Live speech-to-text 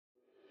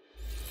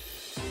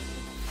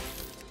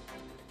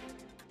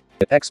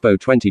Expo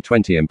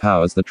 2020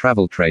 empowers the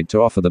travel trade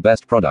to offer the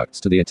best products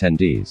to the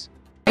attendees.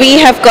 We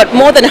have got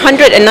more than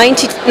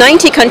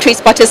 190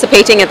 countries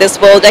participating at this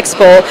World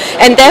Expo,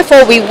 and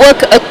therefore we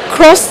work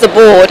across the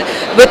board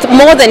with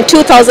more than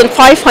 2,500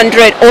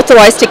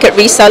 authorized ticket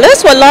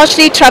resellers, who are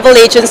largely travel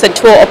agents and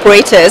tour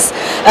operators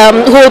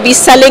who will be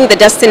selling the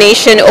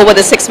destination over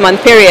the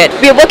 6-month period.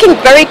 We are working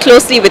very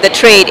closely with the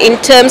trade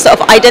in terms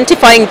of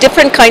identifying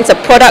different kinds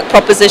of product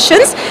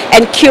propositions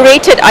and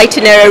curated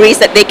itineraries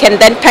that they can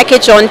then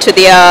package on to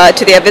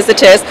their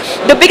visitors.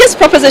 The biggest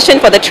proposition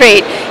for the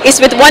trade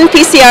is, with one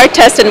PCR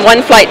test and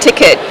one flight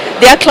ticket,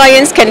 their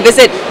clients can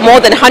visit more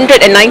than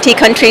 190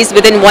 countries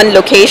within one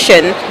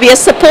location. We are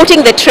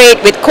supporting the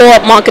trade with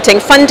co-op marketing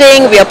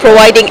funding, we are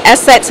providing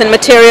assets and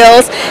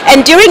materials,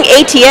 and during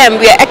ATM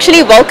we are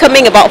actually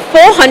welcoming about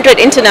 400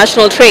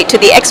 international trade to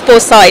the Expo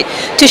site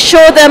to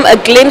show them a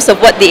glimpse of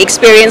what the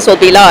experience will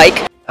be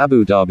like.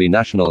 Abu Dhabi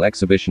National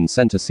Exhibition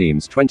Centre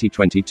sees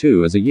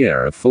 2022 as a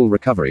year of full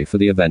recovery for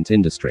the event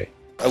industry.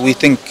 We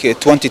think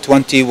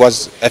 2020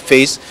 was a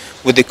phase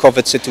with the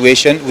COVID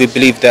situation. We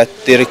believe that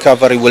the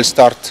recovery will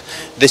start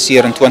this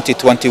year in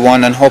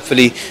 2021, and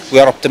hopefully we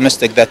are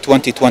optimistic that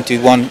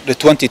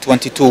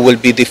 2022 will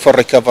be the full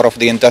recovery of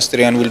the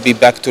industry and will be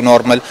back to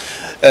normal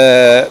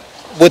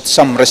with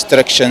some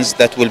restrictions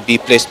that will be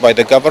placed by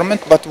the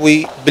government, but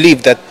we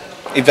believe that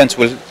events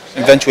will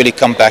eventually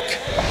come back.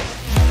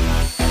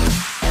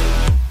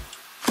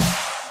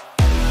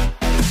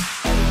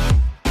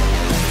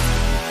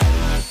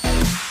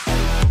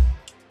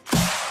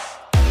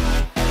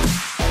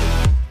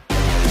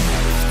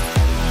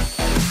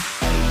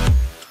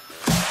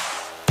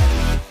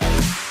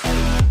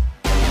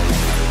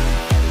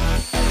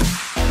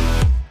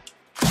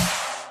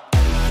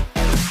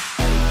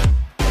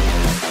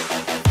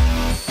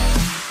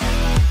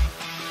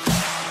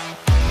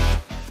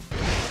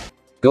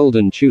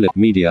 Golden Tulip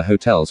Media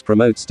hotels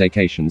promote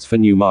staycations for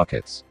new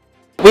markets.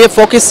 We are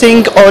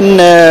focusing on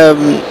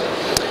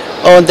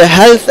the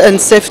health and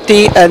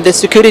safety and the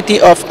security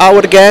of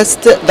our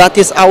guests. That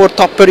is our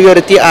top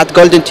priority at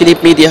Golden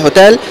Tulip Media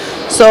Hotel.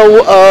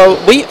 So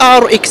we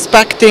are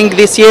expecting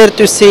this year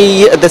to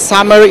see the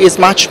summer is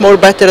much more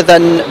better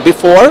than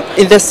before.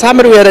 In the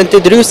summer we are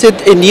introducing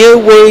a new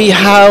way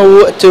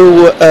how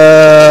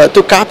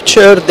to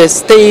capture the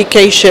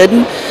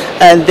staycation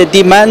and the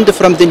demand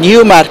from the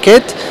new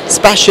market,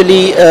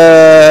 especially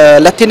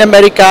Latin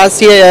America,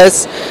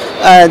 CIS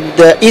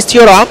and East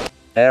Europe.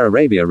 Air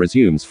Arabia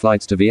resumes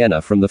flights to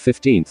Vienna from the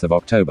 15th of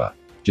October.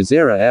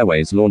 Jazeera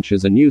Airways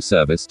launches a new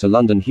service to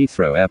London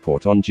Heathrow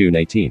Airport on June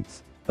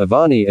 18th.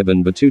 Avani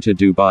Ibn Battuta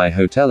Dubai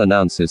Hotel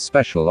announces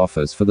special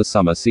offers for the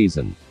summer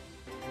season.